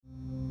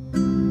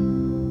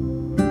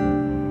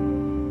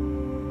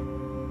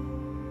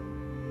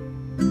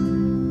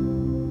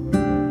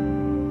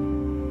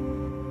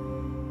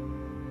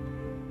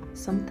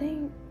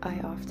Something I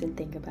often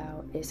think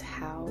about is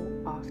how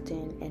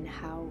often and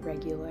how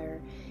regular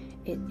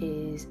it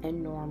is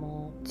and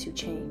normal to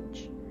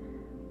change.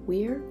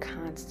 We are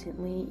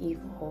constantly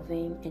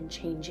evolving and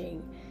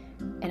changing,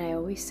 and I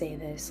always say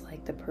this,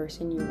 like, the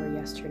person you were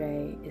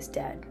yesterday is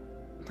dead.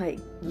 Like,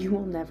 you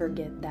will never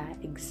get that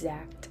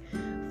exact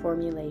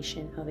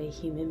formulation of a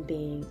human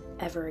being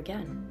ever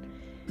again.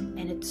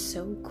 And it's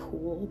so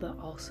cool, but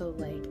also,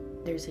 like,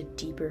 there's a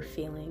deeper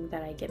feeling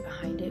that I get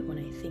behind it when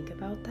I think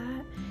about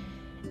that.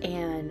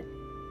 And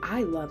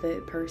I love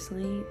it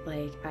personally.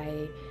 Like,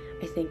 I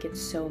think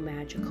it's so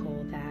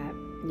magical that,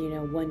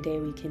 one day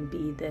we can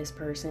be this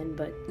person,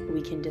 but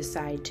we can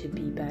decide to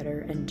be better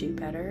and do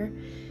better.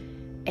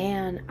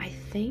 And I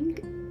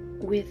think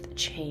with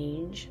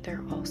change,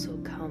 there also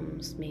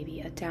comes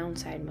maybe a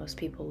downside most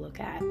people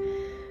look at.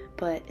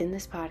 But in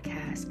this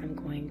podcast, I'm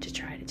going to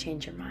try to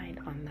change your mind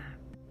on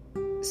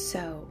that.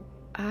 So,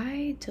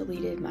 I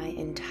deleted my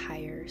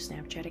entire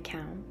Snapchat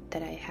account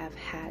that I have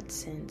had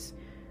since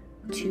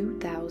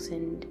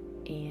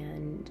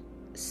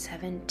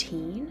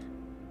 2017.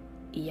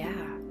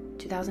 Yeah,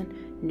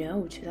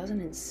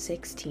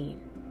 2016.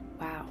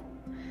 Wow.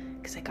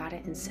 Because I got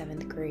it in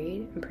 7th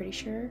grade, I'm pretty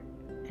sure.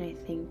 And I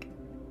think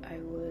I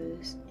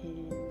was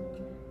in...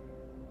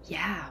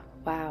 Yeah,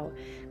 wow.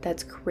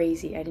 That's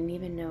crazy. I didn't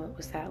even know it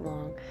was that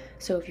long.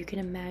 So if you can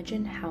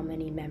imagine how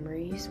many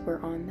memories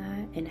were on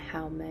that and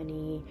how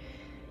many,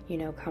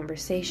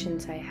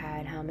 conversations I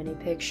had, how many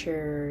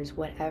pictures,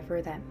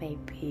 whatever that may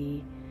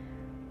be,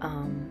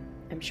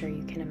 I'm sure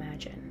you can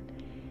imagine.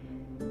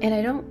 And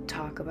I don't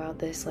talk about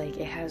this like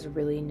it has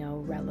really no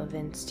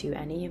relevance to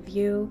any of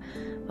you,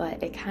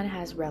 but it kind of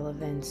has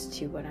relevance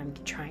to what I'm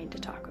trying to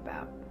talk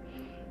about.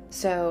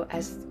 So,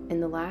 as in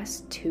the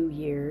last 2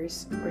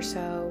 years or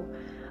so,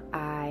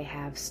 I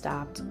have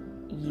stopped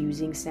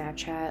using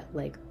Snapchat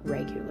like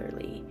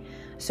regularly.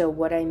 So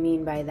what I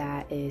mean by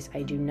that is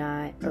I did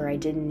not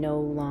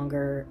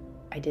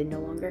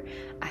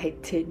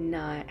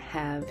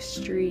have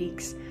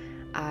streaks.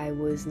 I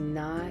was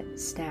not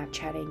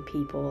Snapchatting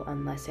people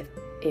unless if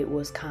it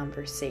was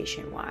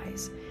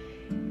conversation-wise.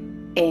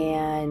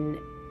 And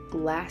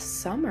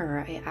last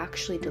summer, I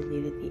actually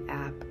deleted the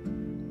app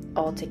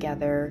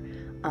altogether.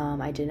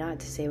 I did not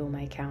disable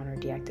my account or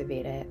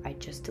deactivate it. I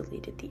just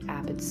deleted the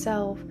app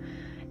itself,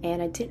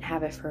 and I didn't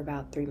have it for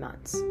about 3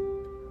 months.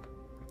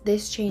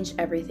 This changed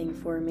everything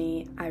for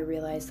me. I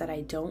realized that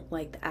I don't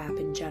like the app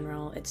in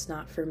general. It's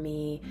not for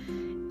me,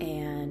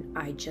 and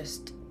I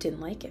just didn't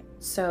like it.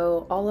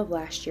 So all of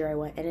last year, I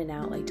went in and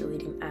out, like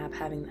deleting the app,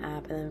 having the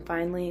app, and then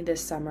finally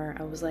this summer,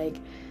 I was like,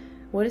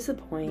 what is the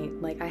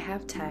point? Like, I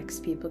have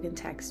text, people can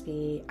text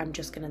me, I'm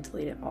just gonna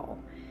delete it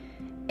all.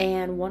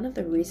 And one of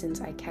the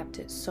reasons I kept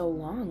it so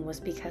long was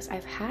because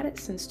I've had it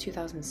since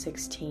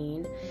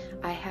 2016.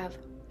 I have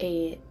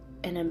an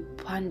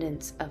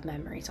abundance of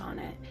memories on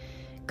it.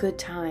 Good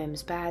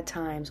times, bad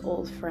times,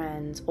 old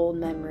friends, old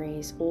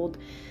memories, old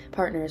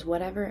partners,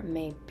 whatever it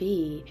may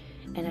be.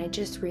 And I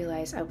just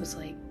realized I was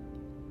like,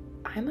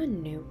 I'm a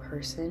new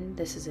person.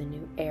 This is a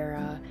new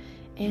era.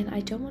 And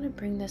I don't want to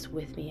bring this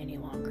with me any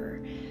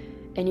longer.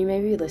 And you may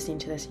be listening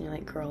to this and you're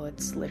like, girl,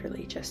 it's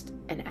literally just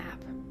an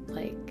app.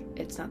 Like,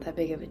 it's not that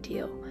big of a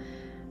deal.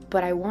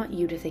 But I want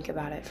you to think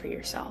about it for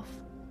yourself.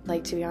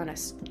 Like, to be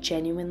honest,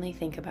 genuinely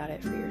think about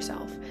it for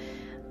yourself.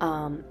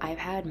 I've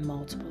had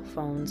multiple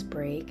phones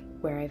break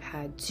where I've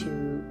had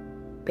to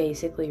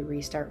basically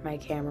restart my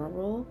camera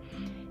roll.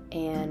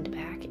 And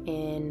back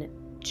in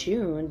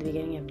June, the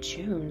beginning of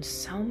June,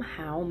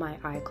 somehow my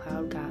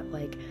iCloud got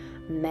like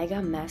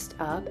mega messed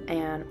up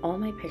and all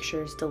my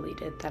pictures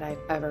deleted that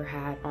I've ever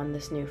had on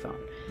this new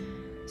phone.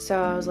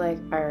 So I was like,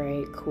 all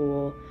right,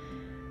 cool.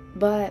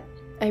 But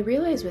I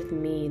realized with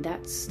me,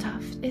 that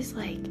stuff is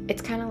like,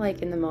 it's kind of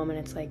like in the moment,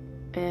 it's like,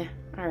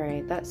 all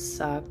right, that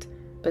sucked.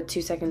 But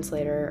 2 seconds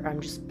later, I'm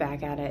just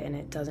back at it and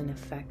it doesn't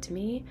affect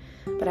me.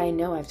 But I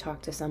know I've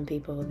talked to some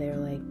people, they're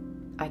like,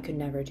 I could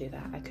never do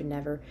that. I could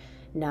never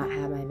not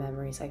have my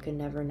memories. I could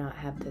never not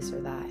have this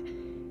or that.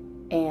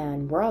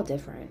 And we're all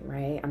different,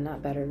 right? I'm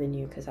not better than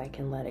you because I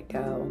can let it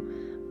go.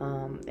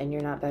 And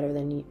you're not better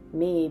than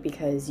me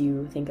because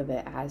you think of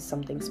it as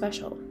something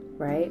special,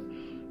 right?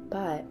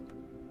 But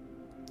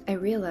I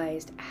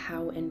realized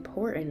how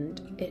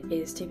important it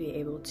is to be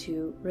able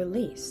to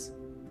release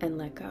and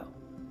let go.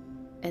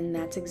 And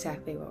that's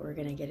exactly what we're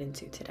going to get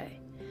into today.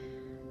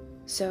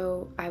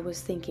 So I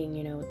was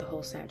thinking, with the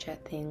whole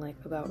Snapchat thing, like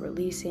about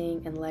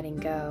releasing and letting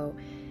go.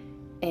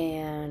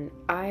 And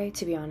I,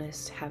 to be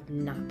honest, have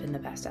not been the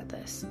best at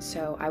this.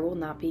 So I will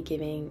not be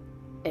giving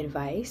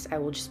advice. I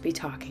will just be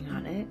talking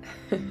on it.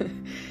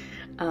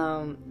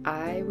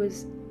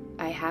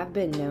 I have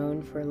been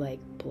known for like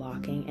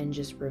blocking and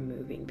just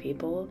removing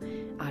people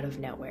out of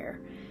nowhere.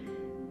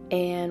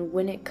 And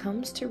when it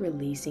comes to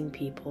releasing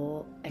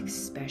people,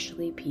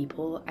 especially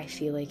people, I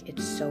feel like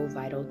it's so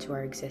vital to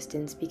our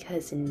existence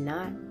because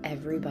not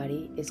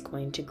everybody is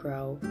going to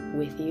grow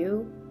with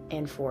you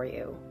and for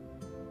you.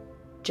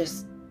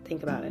 Just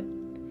think about it.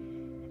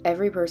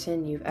 Every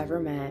person you've ever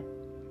met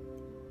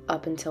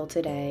up until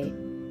today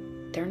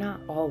they're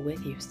not all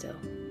with you still.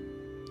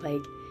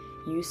 Like,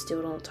 you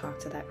still don't talk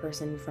to that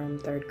person from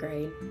 3rd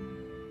grade.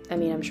 I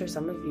mean, I'm sure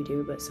some of you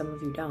do, but some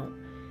of you don't.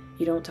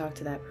 You don't talk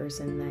to that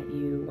person that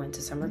you went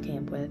to summer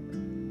camp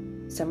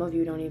with. Some of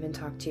you don't even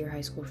talk to your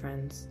high school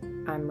friends.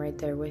 I'm right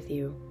there with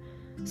you.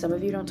 Some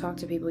of you don't talk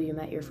to people you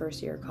met your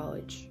first year of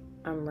college.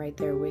 I'm right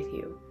there with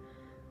you.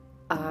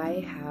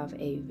 I have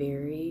a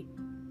very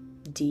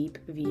deep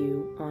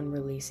view on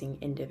releasing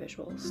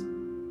individuals,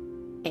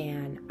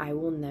 and I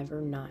will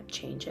never not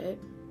change it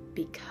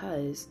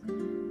because,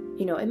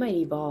 you know, it might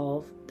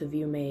evolve, the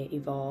view may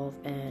evolve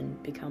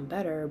and become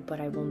better, but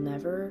I will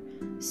never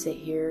sit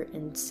here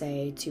and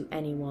say to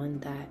anyone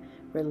that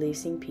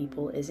releasing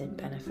people isn't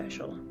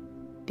beneficial,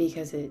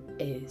 because it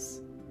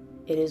is.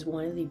 It is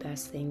one of the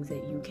best things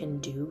that you can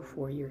do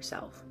for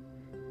yourself.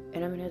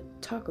 And I'm going to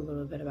talk a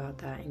little bit about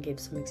that and give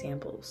some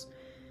examples.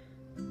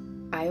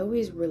 I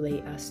always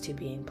relate us to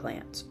being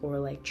plants or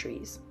like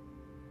trees.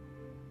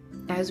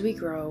 As we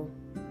grow,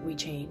 we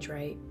change,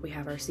 right? We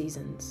have our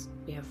seasons.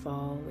 We have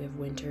fall, we have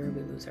winter,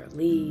 we lose our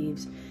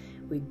leaves,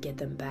 we get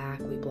them back,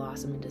 we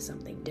blossom into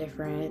something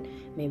different.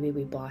 Maybe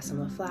we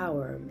blossom a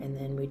flower and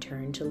then we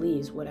turn to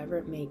leaves, whatever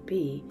it may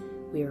be.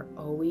 We are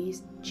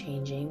always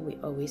changing. We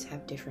always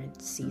have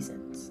different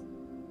seasons.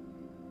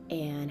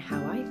 And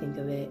how I think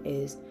of it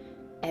is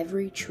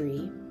every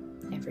tree,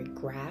 every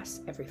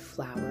grass, every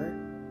flower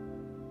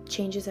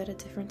changes at a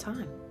different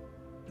time.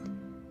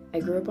 I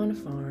grew up on a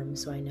farm,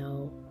 so I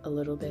know a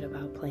little bit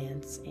about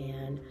plants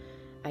and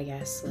I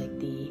guess like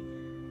the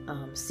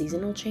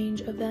seasonal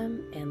change of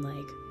them, and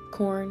like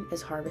corn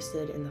is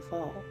harvested in the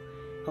fall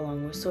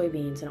along with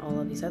soybeans and all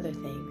of these other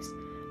things.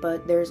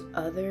 But there's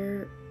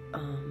other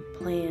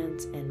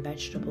plants and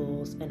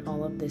vegetables and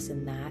all of this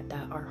and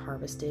that are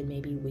harvested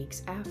maybe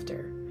weeks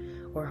after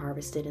or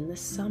harvested in the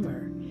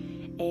summer.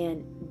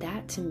 And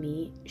that to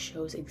me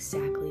shows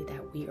exactly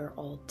that we are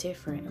all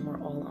different and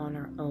we're all on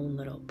our own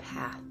little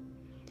path.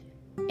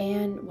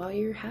 And while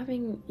you're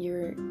having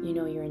you're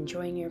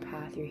enjoying your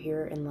path, you're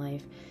here in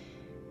life,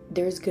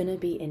 there's gonna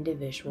be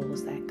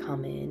individuals that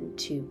come in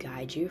to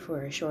guide you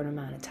for a short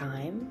amount of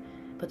time,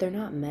 but they're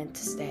not meant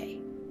to stay.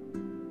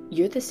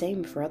 You're the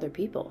same for other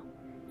people.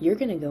 You're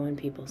gonna go in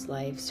people's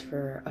lives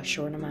for a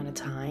short amount of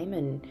time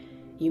and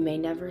you may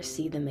never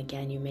see them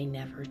again, you may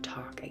never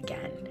talk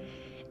again.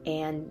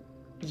 And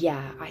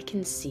yeah, I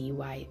can see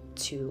why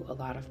to a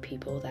lot of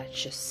people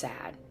that's just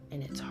sad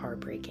and it's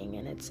heartbreaking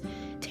and it's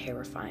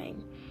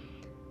terrifying.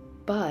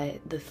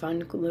 But the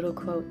fun little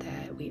quote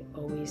that we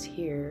always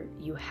hear,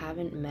 you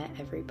haven't met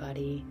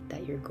everybody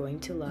that you're going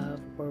to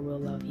love or will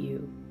love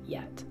you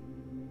yet.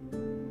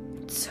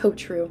 So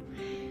true.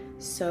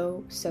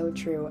 So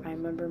true. I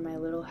remember my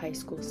little high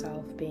school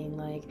self being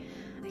like,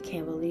 I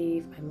can't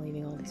believe I'm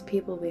leaving all these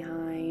people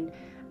behind.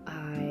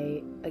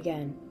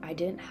 I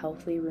didn't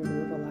healthily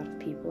remove a lot of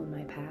people in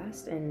my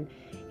past, and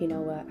you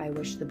know what, I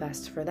wish the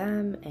best for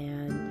them,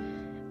 and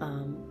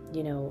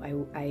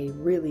I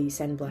really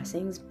send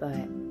blessings,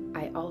 but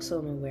I also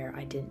am aware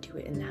I didn't do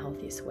it in the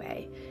healthiest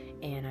way,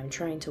 and I'm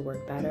trying to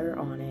work better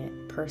on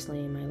it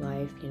personally in my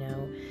life,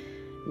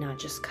 not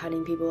just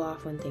cutting people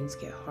off when things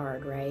get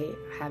hard, right?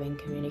 Having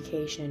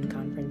communication,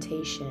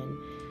 confrontation,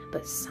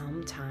 but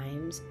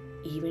sometimes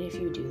even if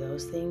you do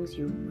those things,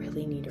 you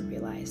really need to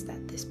realize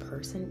that this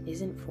person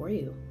isn't for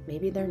you.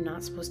 Maybe they're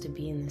not supposed to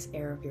be in this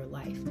era of your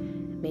life.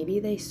 Maybe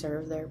they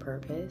serve their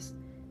purpose,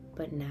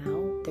 but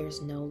now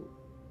there's no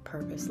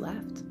purpose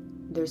left.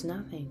 There's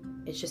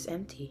nothing. It's just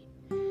empty.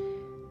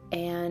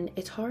 And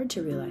it's hard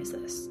to realize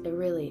this. It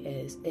really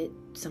is.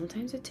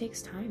 Sometimes it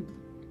takes time.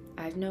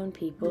 I've known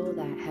people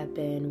that have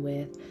been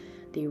with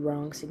the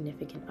wrong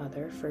significant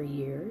other for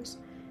years,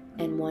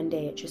 and one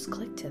day it just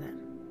clicked to them,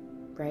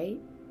 right?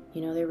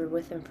 They were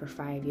with him for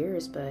 5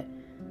 years, but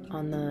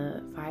on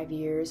the 5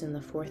 years and the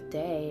 4th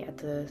day at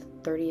the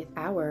 30th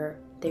hour,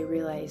 they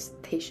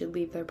realized they should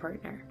leave their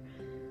partner.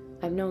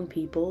 I've known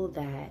people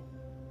that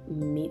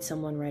meet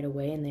someone right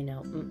away and they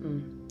know,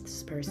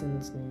 this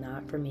person's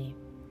not for me.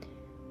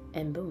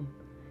 And boom,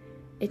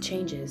 it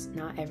changes.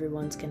 Not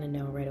everyone's going to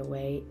know right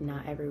away.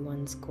 Not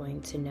everyone's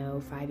going to know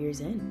 5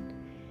 years in.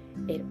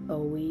 It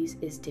always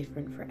is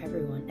different for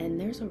everyone, and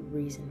there's a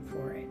reason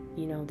for it.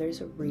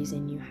 There's a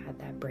reason you had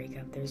that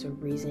breakup. There's a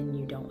reason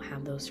you don't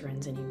have those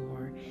friends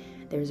anymore.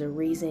 There's a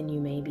reason you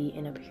may be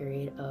in a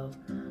period of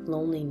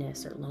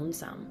loneliness or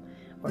lonesome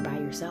or by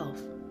yourself.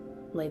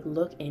 Like,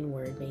 look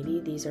inward. Maybe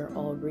these are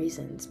all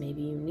reasons.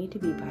 Maybe you need to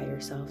be by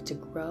yourself to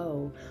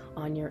grow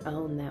on your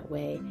own. That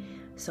way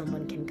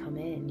someone can come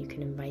in, you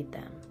can invite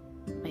them.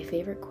 My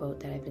favorite quote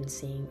that I've been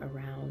seeing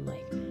around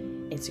like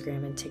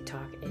Instagram and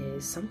TikTok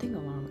is something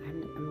along,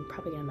 I'm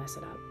probably gonna mess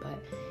it up, but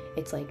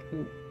it's like,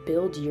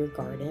 build your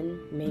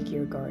garden, make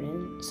your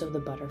garden so the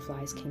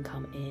butterflies can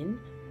come in.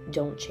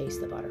 Don't chase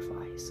the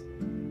butterflies.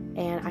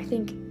 And I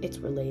think it's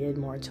related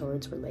more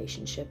towards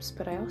relationships,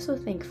 but I also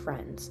think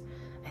friends.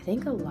 I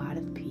think a lot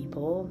of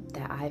people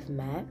that I've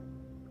met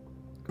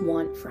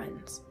want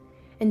friends.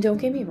 And don't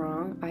get me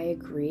wrong, I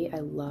agree, I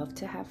love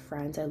to have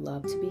friends, I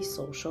love to be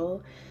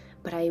social,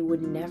 but I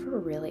would never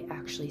really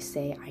actually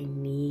say I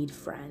need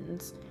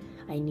friends.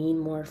 I need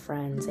more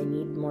friends. I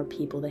need more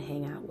people to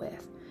hang out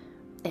with.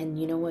 And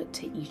you know what?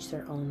 To each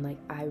their own. Like,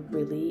 I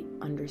really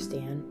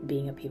understand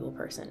being a people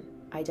person.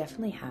 I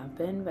definitely have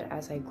been, but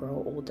as I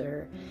grow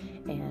older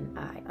and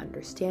I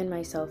understand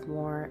myself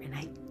more, and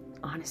I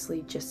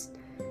honestly just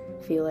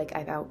feel like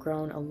I've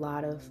outgrown a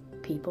lot of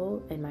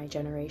people in my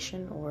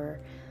generation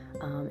or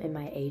in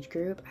my age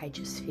group, I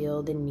just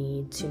feel the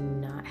need to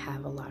not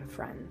have a lot of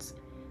friends.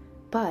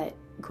 But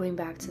going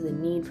back to the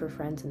need for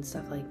friends and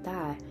stuff like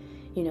that,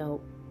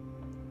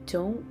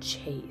 don't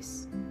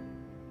chase.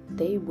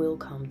 They will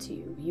come to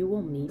you. You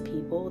will meet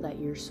people that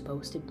you're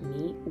supposed to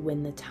meet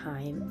when the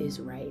time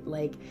is right.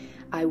 Like,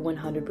 I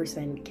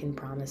 100% can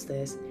promise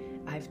this.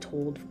 I've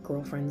told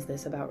girlfriends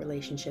this about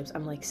relationships.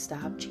 I'm like,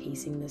 stop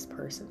chasing this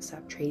person.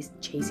 Stop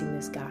chasing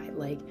this guy.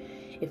 Like,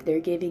 if they're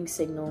giving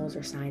signals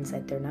or signs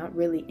that they're not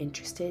really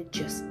interested,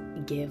 just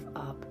give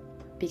up.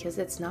 Because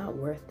it's not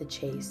worth the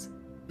chase.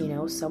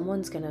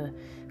 Someone's gonna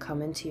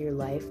come into your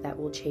life that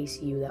will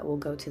chase you, that will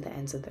go to the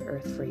ends of the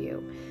earth for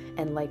you.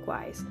 And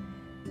likewise.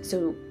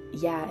 So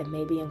yeah, it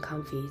may be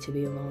uncomfy to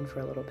be alone for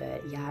a little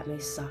bit. Yeah, it may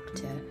suck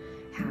to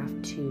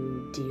have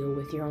to deal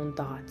with your own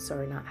thoughts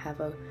or not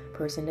have a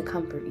person to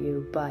comfort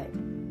you, but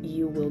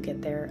you will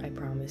get there, I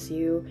promise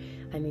you.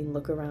 I mean,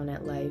 look around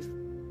at life.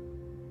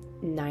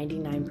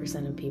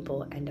 99% of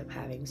people end up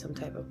having some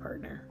type of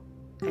partner.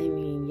 I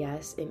mean,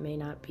 yes, it may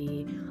not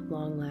be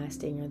long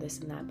lasting or this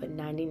and that, but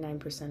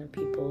 99% of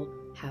people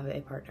have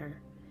a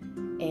partner.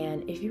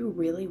 And if you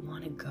really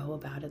want to go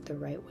about it the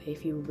right way,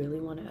 if you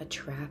really want to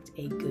attract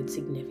a good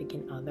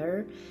significant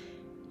other,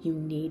 you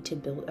need to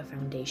build a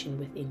foundation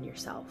within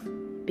yourself.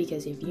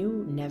 Because if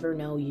you never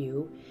know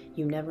you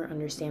never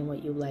understand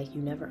what you like,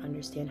 you never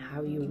understand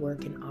how you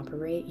work and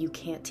operate, you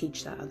can't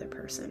teach that other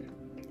person.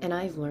 And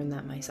I've learned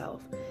that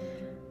myself.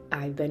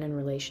 I've been in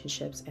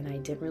relationships and I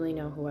didn't really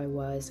know who I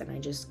was, and I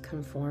just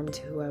conformed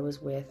to who I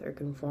was with or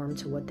conformed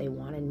to what they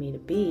wanted me to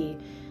be.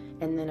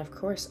 And then of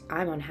course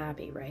I'm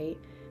unhappy, right?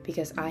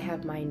 Because I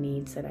have my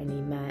needs that I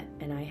need met,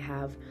 and I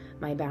have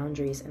my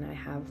boundaries, and I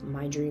have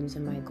my dreams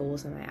and my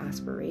goals and my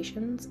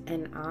aspirations,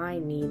 and I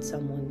need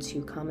someone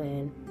to come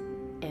in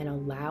and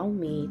allow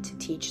me to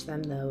teach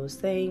them those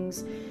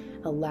things,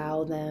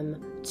 allow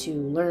them to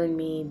learn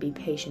me, be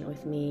patient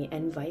with me,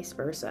 and vice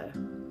versa.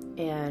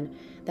 And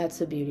that's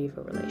the beauty of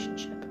a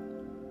relationship.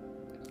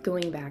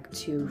 Going back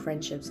to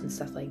friendships and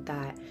stuff like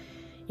that,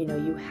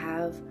 you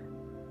have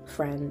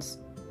friends.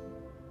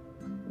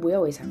 We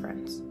always have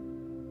friends.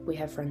 We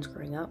have friends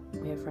growing up.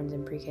 We have friends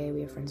in pre-K.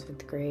 We have friends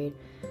 5th grade,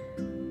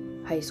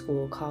 high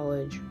school,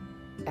 college,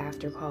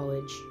 after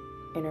college,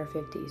 in our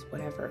 50s,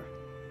 whatever.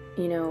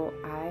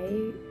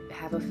 I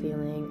have a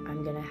feeling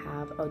I'm going to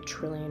have a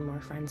trillion more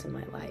friends in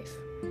my life.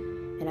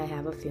 And I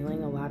have a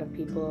feeling a lot of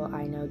people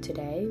I know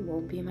today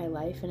won't be in my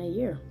life in a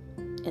year.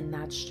 And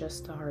that's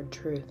just the hard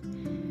truth.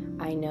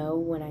 I know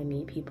when I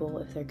meet people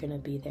if they're going to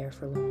be there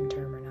for long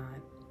term or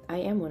not. I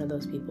am one of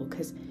those people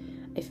because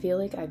I feel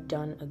like I've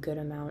done a good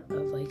amount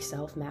of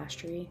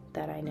self-mastery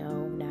that I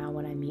know now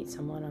when I meet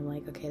someone, I'm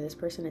like, okay, this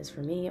person is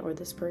for me, or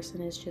this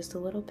person is just a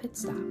little pit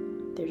stop.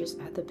 They're just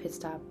at the pit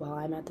stop while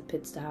I'm at the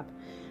pit stop.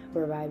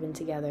 We're vibing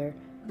together.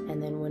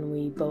 And then when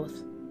we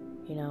both,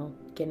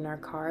 get in our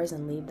cars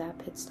and leave that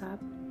pit stop,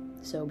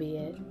 so be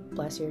it.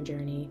 Bless your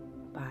journey.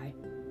 Bye.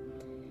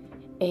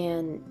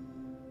 And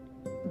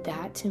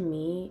that to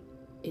me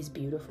is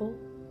beautiful,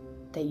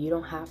 that you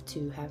don't have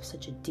to have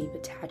such a deep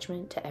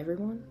attachment to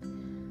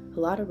everyone. A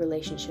lot of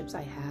relationships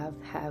I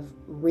have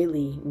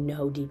really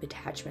no deep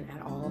attachment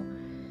at all.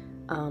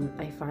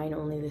 I find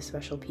only the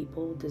special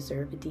people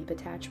deserve a deep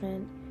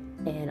attachment,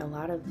 and a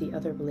lot of the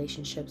other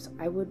relationships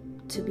I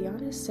would, to be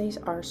honest, say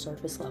are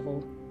surface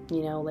level.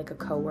 Like a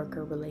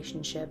coworker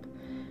relationship,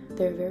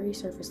 they're very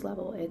surface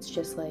level. It's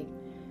just like,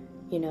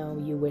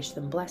 you wish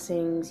them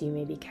blessings, you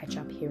maybe catch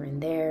up here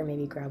and there,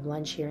 maybe grab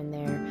lunch here and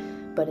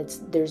there, but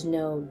there's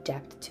no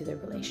depth to the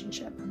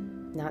relationship.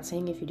 Not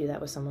saying if you do that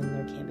with someone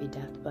there can't be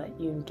depth, but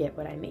you get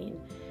what I mean.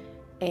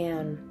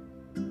 And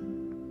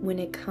when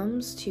it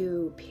comes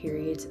to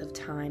periods of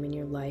time in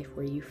your life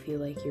where you feel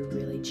like you're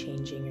really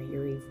changing or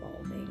you're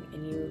evolving,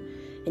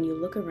 and you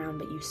look around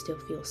but you still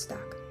feel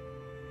stuck.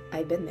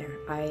 I've been there.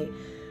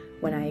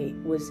 When I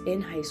was in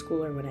high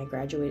school, or when I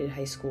graduated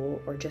high school,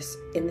 or just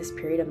in this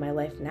period of my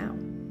life now,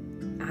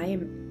 I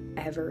am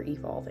ever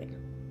evolving.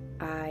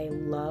 I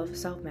love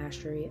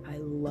self-mastery. I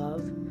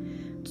love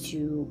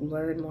to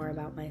learn more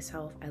about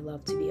myself. I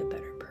love to be a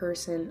better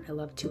person. I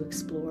love to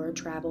explore,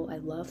 travel. I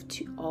love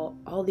to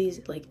all these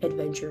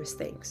adventurous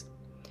things.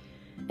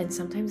 And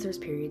sometimes there's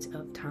periods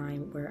of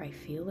time where I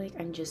feel like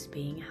I'm just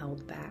being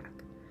held back.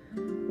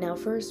 Now,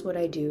 first, what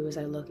I do is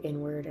I look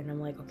inward and I'm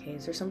like, okay,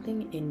 is there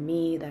something in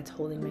me that's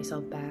holding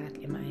myself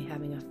back? Am I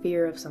having a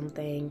fear of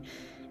something?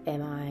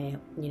 Am I,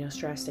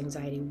 stressed,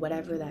 anxiety,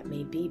 whatever that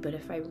may be? But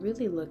if I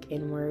really look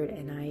inward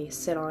and I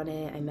sit on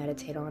it, I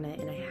meditate on it,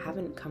 and I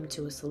haven't come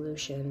to a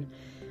solution,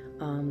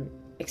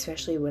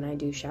 especially when I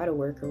do shadow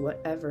work or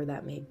whatever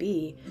that may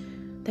be,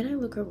 then I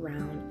look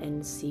around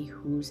and see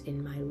who's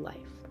in my life.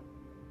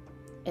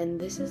 And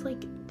this is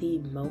like the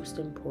most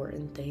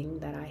important thing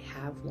that I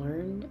have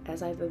learned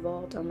as I've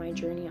evolved on my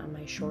journey, on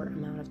my short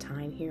amount of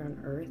time here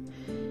on earth,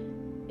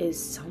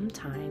 is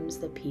sometimes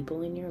the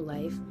people in your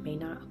life may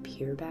not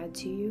appear bad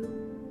to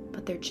you,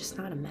 but they're just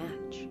not a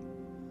match.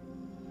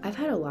 I've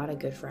had a lot of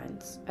good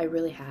friends. I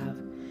really have.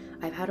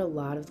 I've had a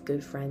lot of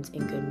good friends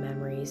and good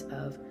memories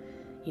of,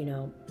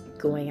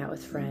 going out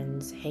with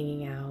friends,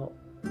 hanging out,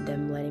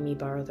 them letting me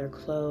borrow their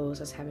clothes,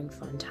 us having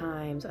fun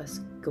times, us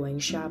going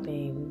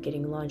shopping,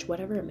 getting lunch,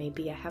 whatever it may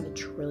be. I have a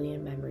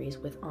trillion memories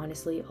with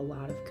honestly a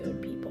lot of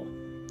good people,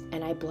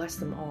 and I bless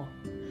them all.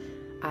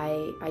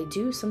 I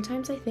do.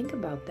 Sometimes I think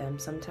about them.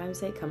 Sometimes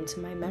they come to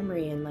my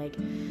memory, and I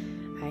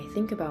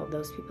think about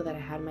those people that I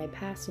had in my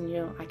past. And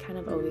I kind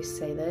of always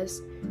say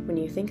this: when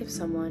you think of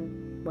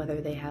someone,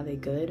 whether they have a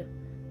good,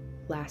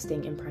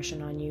 lasting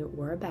impression on you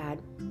or a bad,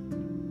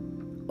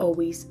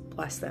 always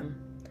bless them.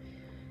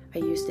 I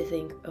used to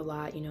think a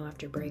lot,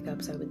 after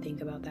breakups, I would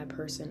think about that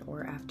person,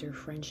 or after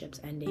friendships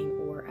ending,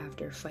 or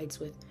after fights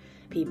with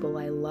people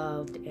I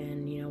loved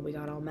and, we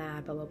got all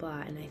mad, blah, blah, blah.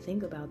 And I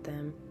think about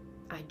them.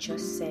 I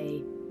just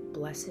say,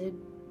 blessed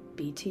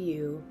be to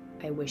you.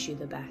 I wish you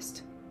the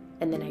best.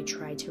 And then I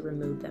try to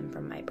remove them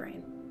from my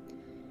brain.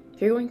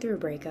 If you're going through a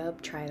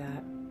breakup, try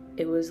that.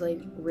 It was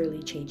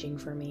really changing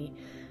for me.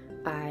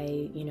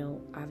 I,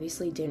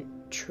 obviously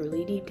didn't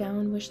truly deep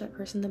down wish that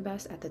person the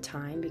best at the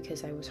time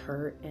because I was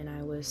hurt and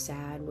I was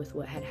sad with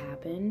what had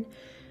happened.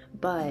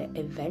 But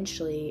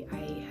eventually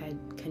I had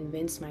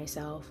convinced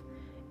myself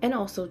and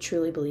also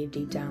truly believed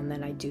deep down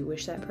that I do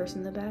wish that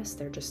person the best.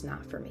 They're just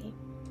not for me.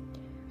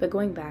 But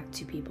going back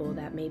to people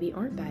that maybe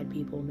aren't bad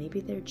people,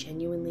 maybe they're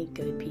genuinely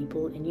good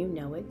people and you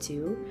know it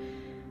too,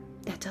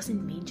 that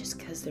doesn't mean just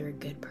because they're a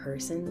good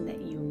person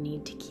that you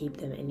need to keep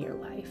them in your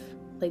life.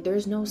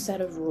 There's no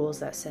set of rules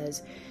that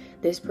says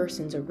this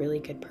person's a really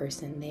good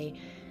person. They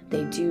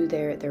do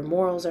their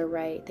morals are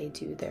right. They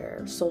do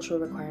their social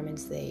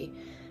requirements. They,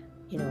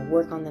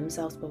 work on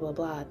themselves, blah, blah,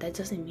 blah. That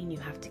doesn't mean you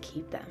have to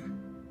keep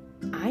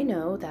them. I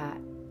know that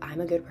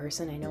I'm a good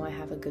person. I know I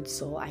have a good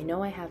soul. I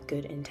know I have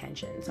good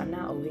intentions. I'm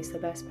not always the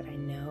best, but I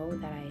know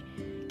that I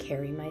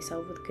carry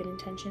myself with good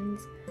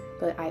intentions.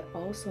 But I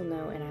also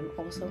know, and I'm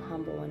also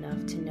humble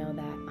enough to know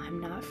that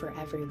I'm not for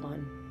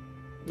everyone.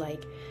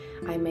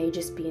 I may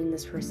just be in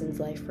this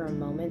person's life for a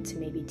moment to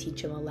maybe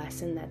teach them a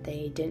lesson that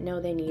they didn't know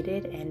they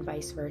needed, and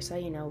vice versa.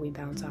 We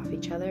bounce off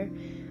each other.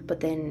 But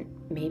then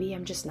maybe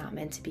I'm just not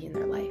meant to be in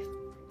their life.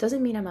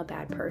 Doesn't mean I'm a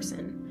bad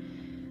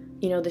person.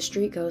 The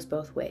street goes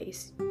both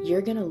ways.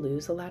 You're going to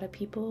lose a lot of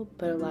people,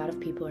 but a lot of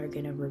people are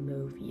going to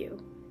remove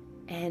you.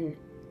 And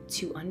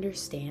to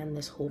understand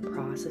this whole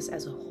process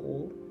as a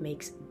whole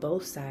makes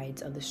both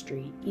sides of the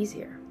street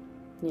easier.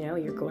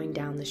 You're going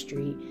down the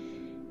street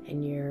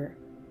and you're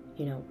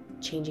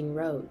changing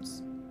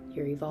roads,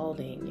 you're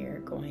evolving, you're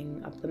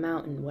going up the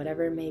mountain,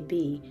 whatever it may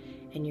be,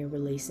 and you're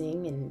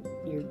releasing and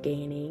you're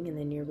gaining, and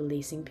then you're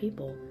releasing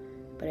people.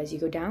 But as you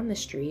go down the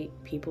street,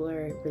 people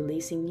are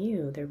releasing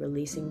you. They're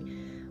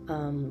releasing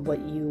what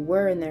you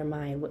were in their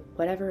mind,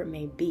 whatever it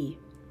may be.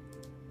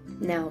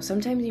 Now,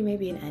 sometimes you may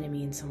be an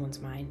enemy in someone's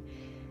mind,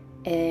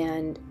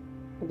 and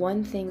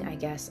one thing I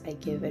guess I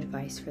give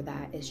advice for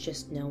that is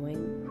just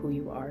knowing who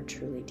you are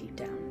truly deep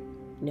down,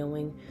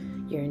 knowing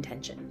your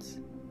intentions.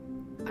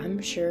 I'm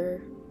not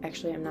sure,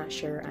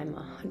 I'm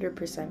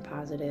 100%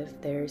 positive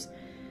there's,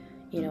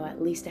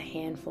 at least a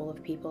handful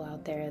of people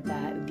out there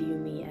that view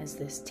me as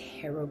this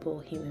terrible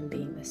human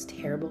being, this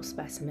terrible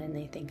specimen.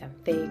 They think I'm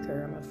fake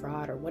or I'm a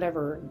fraud or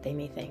whatever they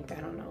may think.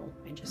 I don't know.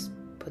 I just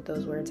put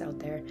those words out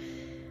there.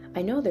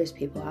 I know there's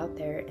people out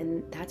there,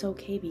 and that's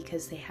okay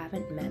because they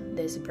haven't met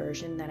this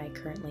version that I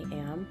currently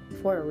am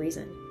for a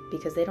reason,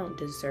 because they don't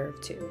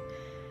deserve to.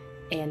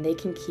 And they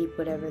can keep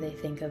whatever they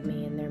think of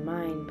me in their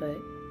mind, but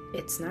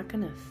it's not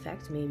going to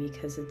affect me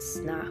because it's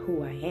not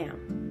who I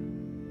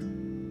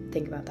am.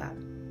 Think about that.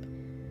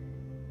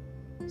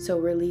 So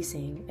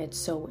releasing, it's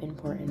so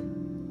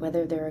important.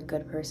 Whether they're a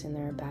good person,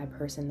 they're a bad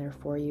person, they're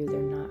for you,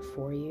 they're not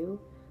for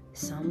you,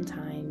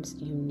 sometimes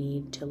you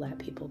need to let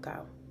people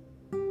go.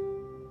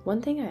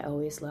 One thing I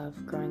always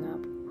loved growing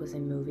up was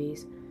in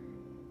movies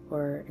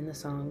or in the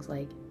songs,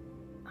 the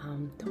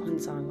one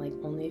song,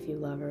 Only If You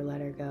Love Her,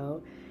 Let Her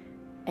Go.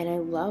 And I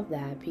love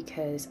that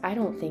because I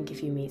don't think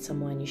if you meet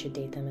someone, you should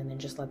date them and then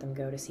just let them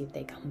go to see if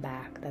they come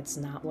back. That's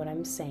not what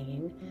I'm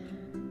saying.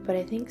 But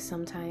I think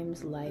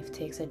sometimes life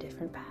takes a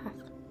different path.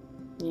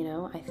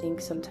 I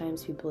think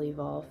sometimes people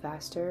evolve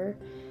faster.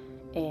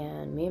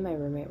 And me and my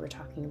roommate were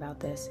talking about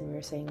this, and we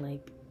were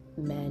saying,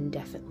 men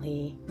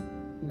definitely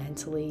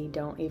mentally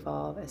don't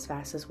evolve as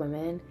fast as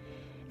women.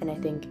 And I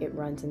think it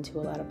runs into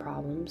a lot of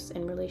problems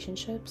in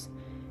relationships.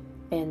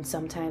 And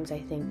sometimes I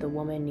think the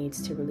woman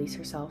needs to release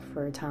herself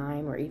for a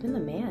time, or even the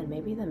man.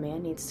 Maybe the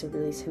man needs to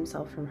release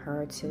himself from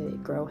her to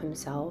grow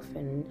himself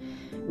and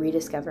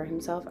rediscover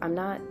himself. I'm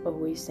not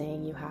always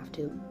saying you have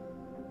to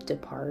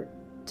depart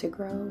to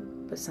grow,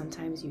 but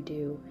sometimes you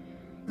do.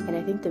 And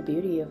I think the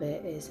beauty of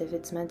it is if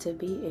it's meant to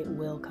be, it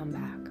will come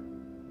back.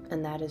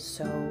 And that is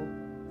so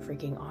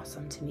freaking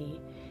awesome to me.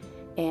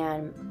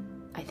 And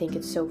I think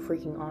it's so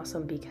freaking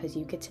awesome because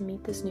you get to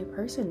meet this new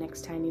person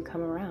next time you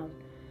come around.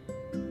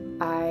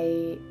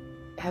 I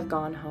have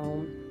gone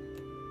home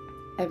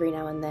every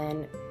now and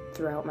then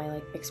throughout my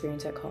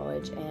experience at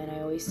college, and I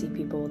always see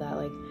people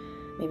that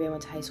maybe I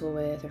went to high school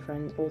with,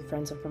 or old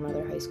friends from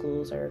other high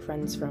schools, or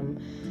friends from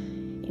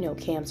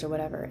camps or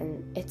whatever,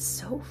 and it's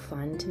so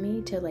fun to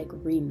me to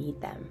re-meet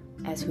them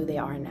as who they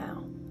are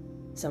now.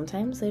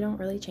 Sometimes they don't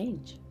really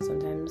change.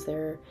 Sometimes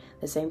they're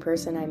the same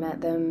person I met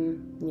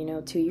them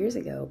 2 years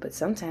ago, but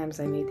sometimes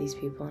I meet these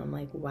people and I'm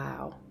like,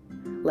 wow,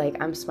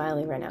 I'm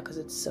smiling right now because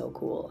it's so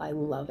cool. I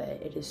love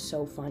it. It is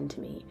so fun to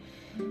me,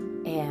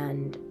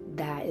 and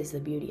that is the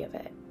beauty of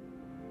it.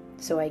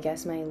 So I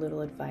guess my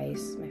little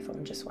advice, my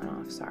phone just went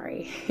off,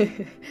 sorry.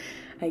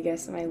 I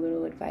guess my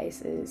little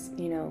advice is,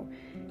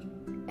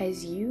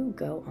 as you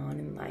go on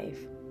in life,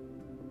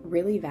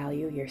 really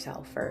value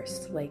yourself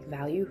first.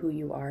 Value who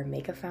you are,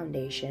 make a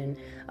foundation,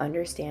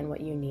 understand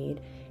what you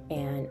need,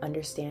 and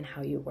understand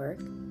how you work.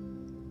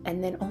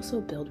 And then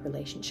also build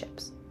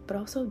relationships. But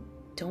also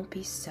don't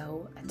be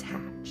so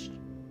attached.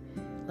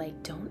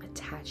 Don't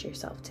attach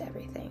yourself to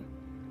everything.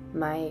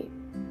 My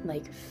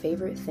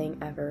favorite thing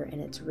ever,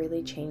 and it's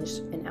really changed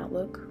an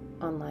outlook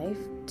on life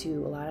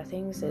to a lot of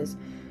things, is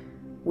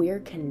we are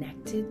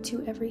connected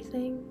to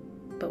everything,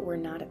 but we're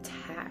not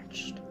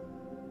attached.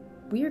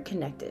 We are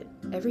connected.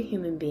 Every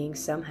human being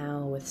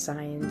somehow, with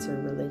science or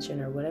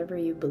religion or whatever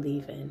you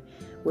believe in,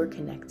 we're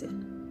connected.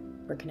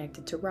 We're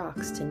connected to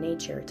rocks, to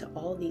nature, to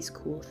all these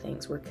cool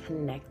things. We're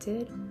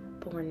connected,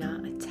 but we're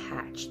not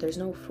attached. There's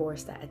no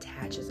force that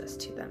attaches us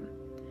to them.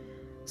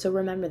 So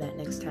remember that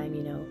next time,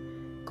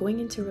 going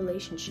into a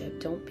relationship,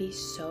 don't be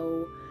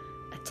so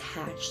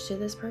attached to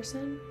this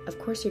person. Of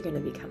course you're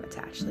going to become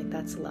attached.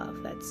 That's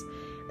love.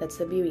 That's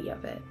the beauty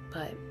of it.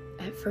 But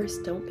at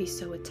first, don't be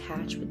so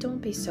attached, but don't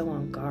be so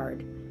on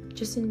guard.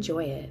 Just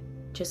enjoy it.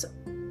 Just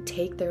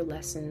take their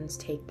lessons,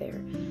 take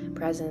their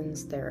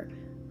presence, their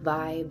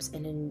vibes,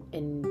 and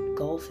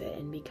engulf it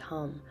and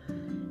become.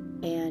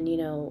 And,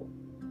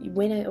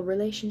 when a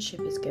relationship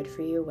is good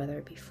for you, whether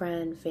it be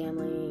friend,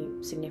 family,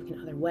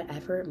 significant other,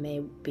 whatever it may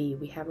be,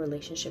 we have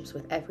relationships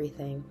with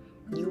everything,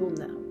 you will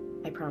know.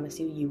 I promise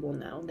you, you will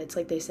know. It's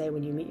like they say,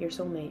 when you meet your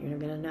soulmate, you're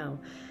going to know.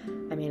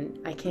 I mean,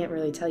 I can't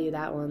really tell you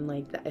that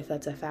one, if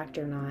that's a fact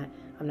or not.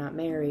 I'm not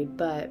married,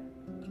 but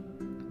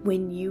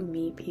when you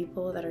meet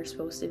people that are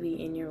supposed to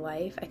be in your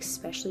life,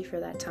 especially for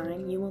that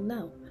time, you will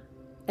know.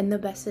 And the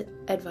best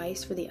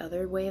advice for the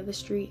other way of the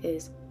street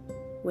is,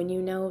 when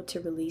you know to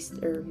release,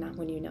 or not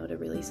when you know to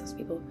release those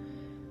people,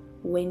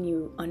 when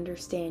you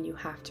understand you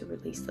have to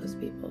release those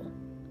people,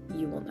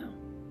 you will know.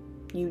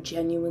 You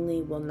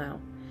genuinely will know.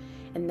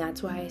 And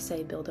that's why I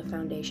say build a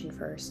foundation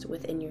first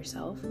within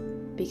yourself,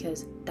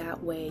 because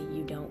that way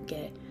you don't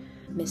get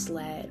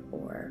misled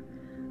or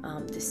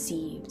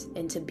deceived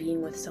into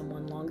being with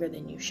someone longer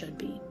than you should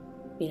be.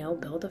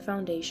 Build a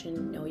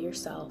foundation, know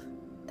yourself.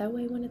 That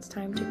way when it's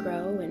time to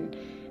grow and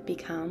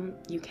become,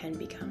 you can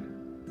become.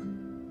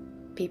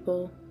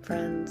 People,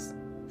 friends,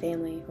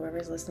 family,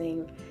 whoever's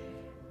listening,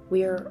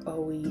 we are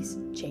always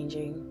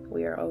changing.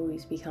 We are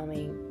always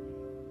becoming.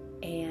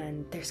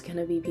 And there's going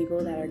to be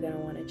people that are going to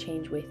want to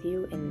change with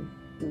you and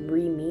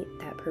re-meet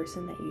that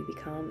person that you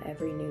become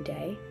every new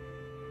day.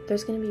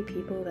 There's going to be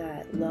people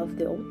that love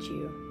the old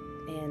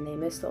you and they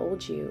miss the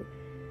old you.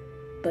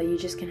 But you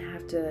just going to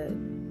have to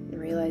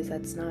realize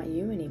that's not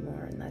you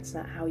anymore, and that's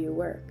not how you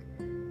work.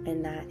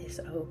 And that is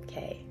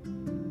okay.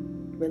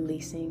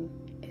 Releasing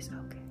is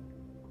okay.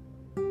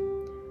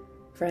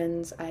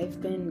 Friends,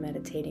 I've been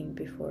meditating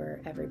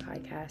before every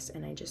podcast,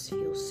 and I just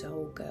feel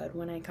so good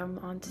when I come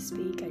on to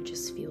speak. I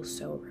just feel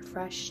so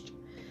refreshed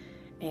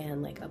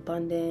and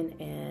abundant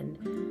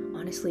and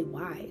honestly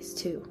wise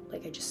too.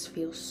 I just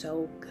feel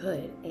so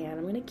good, and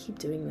I'm going to keep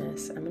doing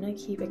this. I'm going to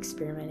keep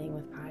experimenting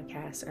with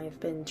podcasts. I've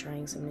been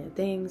trying some new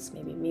things,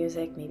 maybe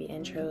music, maybe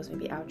intros,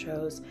 maybe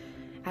outros.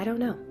 I don't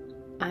know.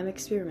 I'm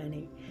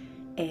experimenting.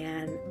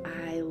 And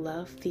I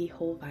love the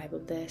whole vibe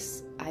of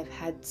this. I've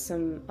had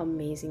some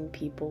amazing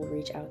people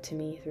reach out to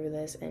me through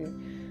this.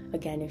 And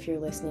again, if you're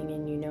listening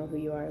and you know who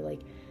you are,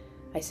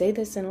 I say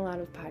this in a lot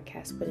of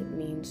podcasts, but it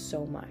means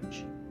so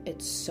much.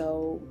 It's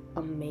so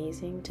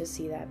amazing to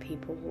see that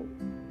people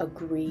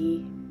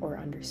agree or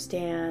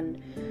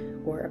understand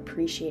or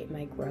appreciate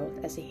my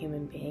growth as a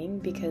human being,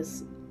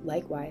 because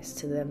likewise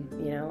to them,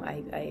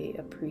 I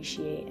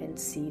appreciate and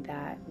see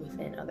that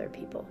within other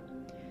people.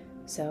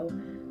 So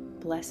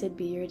blessed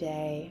be your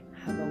day.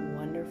 Have a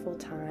wonderful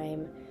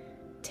time.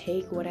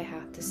 Take what I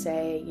have to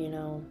say,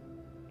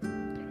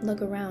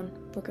 look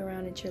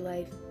around at your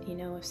life.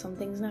 If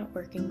something's not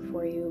working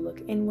for you,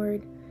 look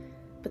inward,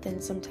 but then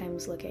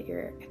sometimes look at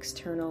your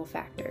external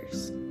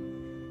factors.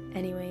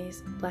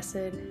 Anyways,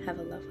 blessed, have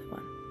a lovely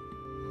one.